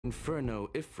Inferno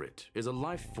Ifrit is a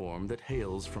life form that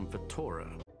hails from Fatora.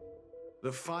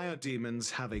 The fire demons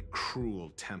have a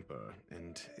cruel temper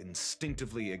and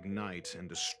instinctively ignite and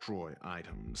destroy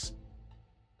items.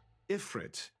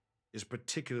 Ifrit is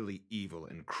particularly evil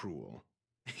and cruel,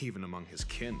 even among his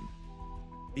kin.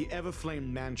 The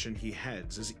Everflame mansion he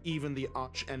heads is even the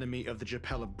arch-enemy of the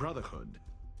Japella Brotherhood,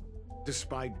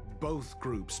 despite both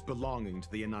groups belonging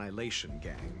to the Annihilation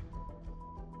Gang.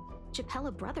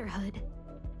 Japella Brotherhood?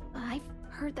 I've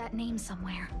heard that name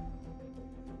somewhere.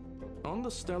 On the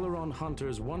Stellaron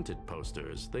Hunters wanted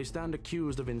posters, they stand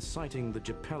accused of inciting the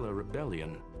Japella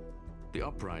Rebellion, the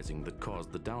uprising that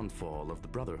caused the downfall of the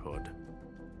Brotherhood.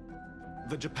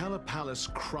 The Japella Palace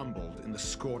crumbled in the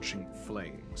scorching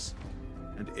flames,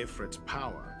 and Ifrit's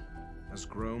power has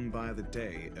grown by the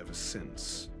day ever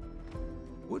since.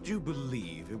 Would you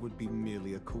believe it would be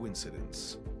merely a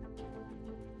coincidence?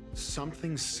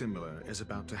 Something similar is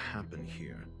about to happen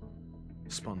here.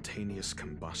 Spontaneous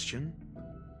combustion?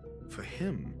 For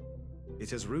him,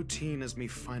 it's as routine as me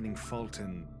finding fault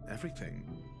in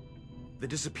everything. The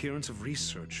disappearance of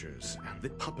researchers and the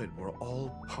puppet were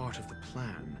all part of the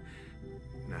plan.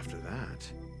 And after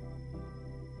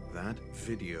that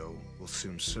video will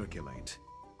soon circulate.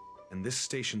 And this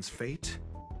station's fate?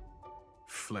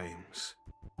 Flames.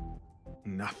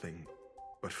 Nothing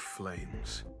but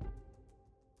flames.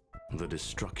 The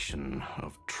destruction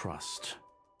of trust.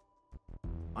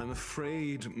 I'm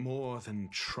afraid more than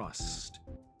trust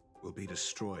will be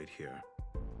destroyed here.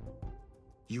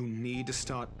 You need to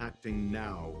start acting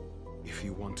now if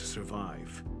you want to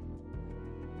survive.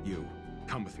 You,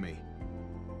 come with me.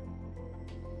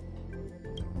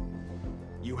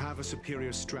 You have a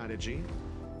superior strategy?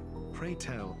 Pray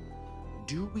tell,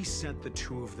 do we set the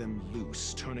two of them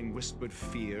loose, turning whispered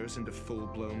fears into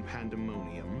full-blown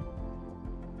pandemonium?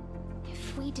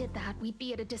 If we did that, we'd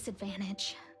be at a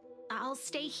disadvantage. I'll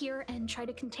stay here and try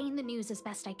to contain the news as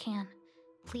best I can.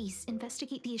 Please,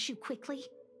 investigate the issue quickly.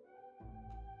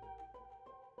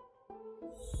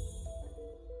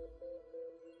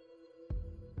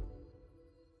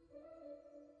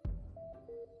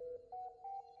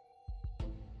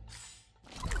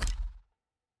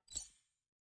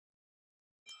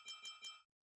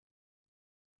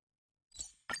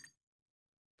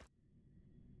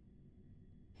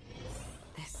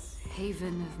 This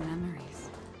haven of memories.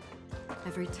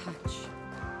 Every touch,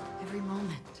 every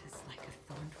moment is like a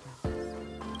thorned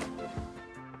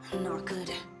rose. Not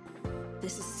good.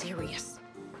 This is serious.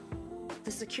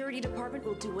 The security department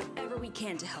will do whatever we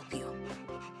can to help you.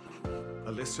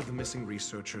 A list of the missing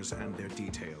researchers and their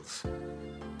details.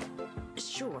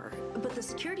 Sure, but the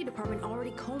security department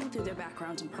already combed through their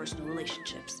backgrounds and personal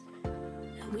relationships.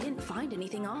 We didn't find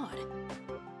anything odd.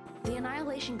 The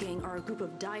Annihilation Gang are a group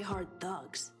of die-hard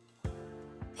thugs.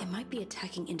 They might be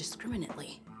attacking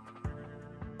indiscriminately.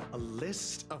 A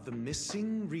list of the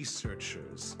missing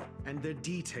researchers and their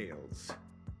details.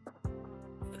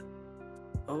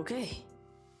 Okay.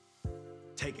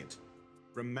 Take it.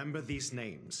 Remember these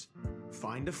names.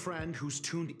 Find a friend who's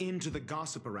tuned into the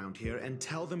gossip around here and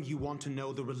tell them you want to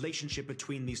know the relationship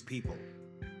between these people.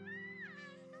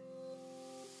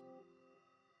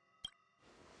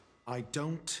 I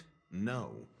don't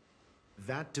know.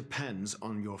 That depends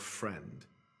on your friend.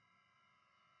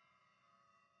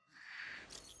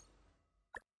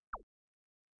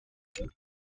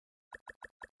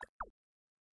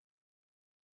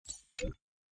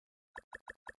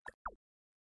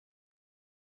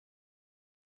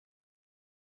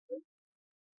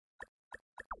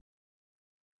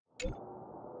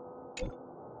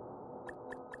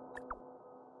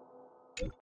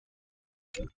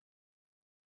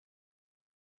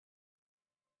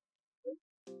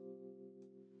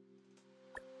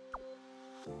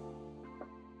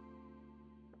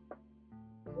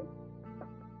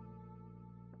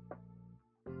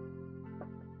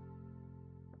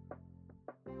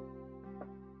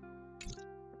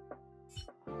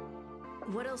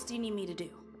 What else do you need me to do?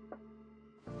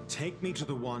 Take me to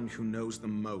the one who knows the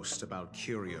most about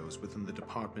curios within the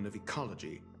Department of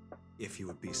Ecology, if you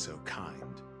would be so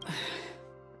kind.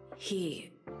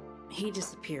 He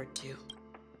disappeared too.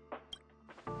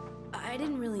 I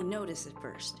didn't really notice at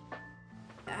first.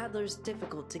 Adler's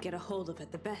difficult to get a hold of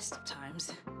at the best of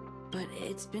times, but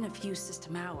it's been a few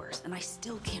system hours and I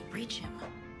still can't reach him.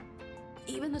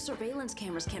 Even the surveillance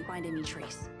cameras can't find any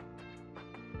trace.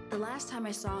 The last time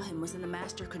I saw him was in the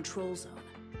Master Control Zone.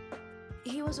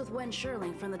 He was with Wen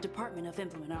Sherling from the Department of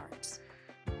Implement Arts.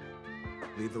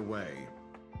 Lead the way.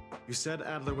 You said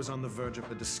Adler was on the verge of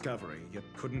a discovery, yet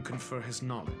couldn't confer his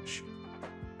knowledge.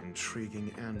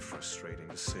 Intriguing and frustrating,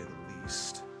 to say the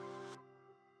least.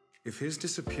 If his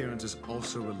disappearance is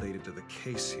also related to the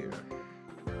case here,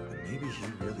 then maybe he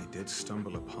really did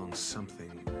stumble upon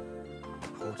something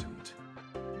important.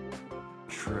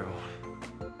 True.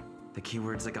 The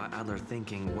keywords that got Adler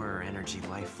thinking were energy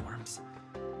life forms.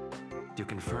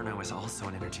 Duke Inferno is also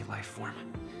an energy life form.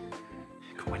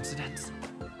 Coincidence?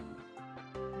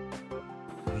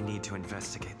 We need to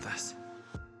investigate this.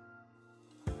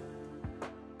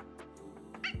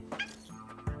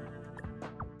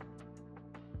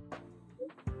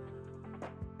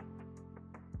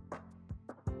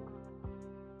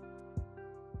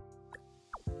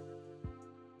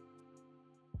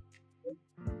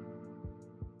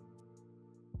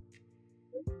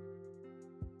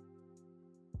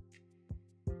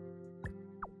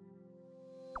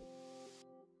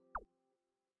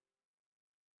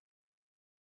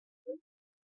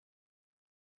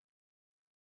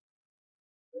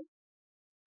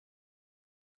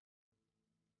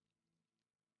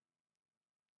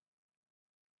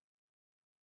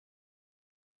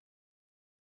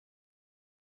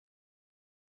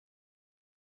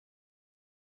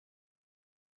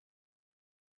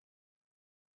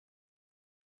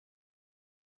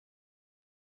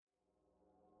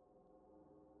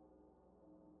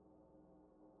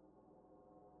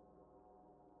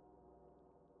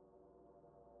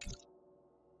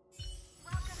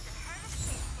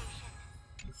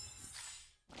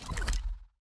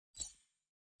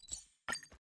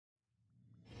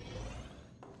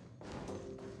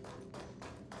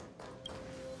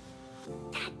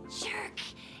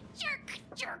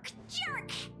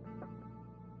 Jerk!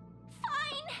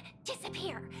 Fine!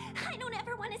 Disappear! I don't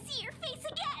ever want to see your face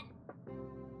again!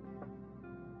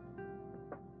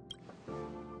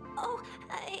 Oh,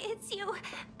 it's you.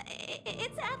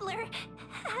 It's Adler.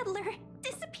 Adler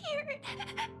disappeared.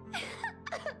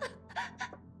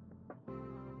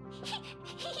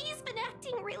 He's been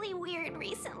acting really weird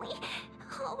recently.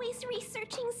 Always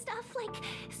researching stuff like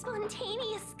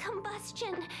spontaneous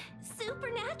combustion,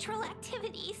 supernatural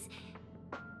activities.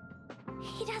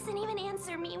 He doesn't even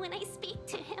answer me when I speak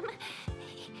to him.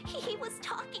 He was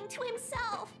talking to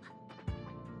himself.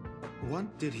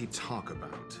 What did he talk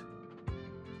about?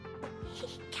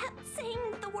 He kept saying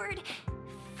the word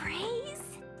phrase.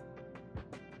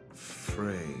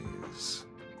 Phrase.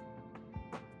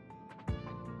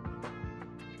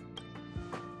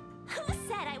 Who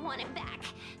said I want him back?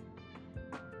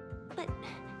 But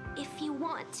if you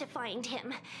want to find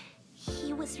him,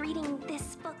 he was reading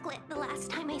this booklet the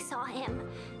last time I saw him.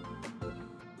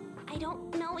 I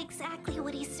don't know exactly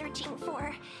what he's searching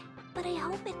for, but I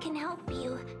hope it can help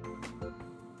you.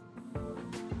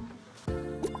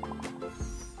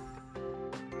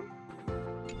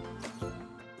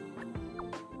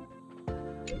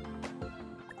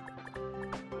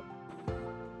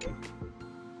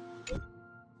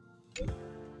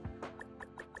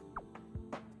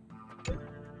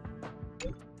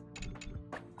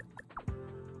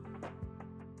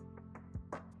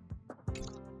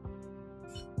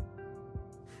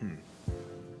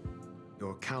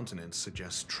 Your countenance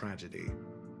suggests tragedy.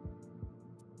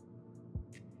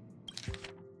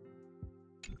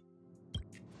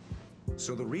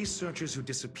 So the researchers who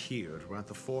disappeared were at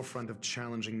the forefront of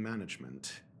challenging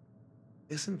management.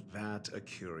 Isn't that a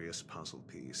curious puzzle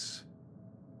piece?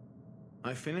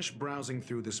 I finished browsing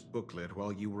through this booklet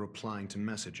while you were replying to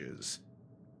messages.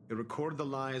 It recorded the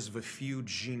lives of a few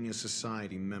Genius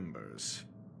Society members.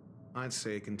 I'd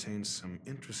say it contains some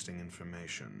interesting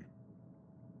information.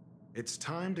 It's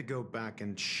time to go back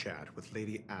and chat with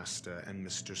Lady Asta and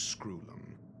Mr.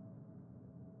 Screwlum.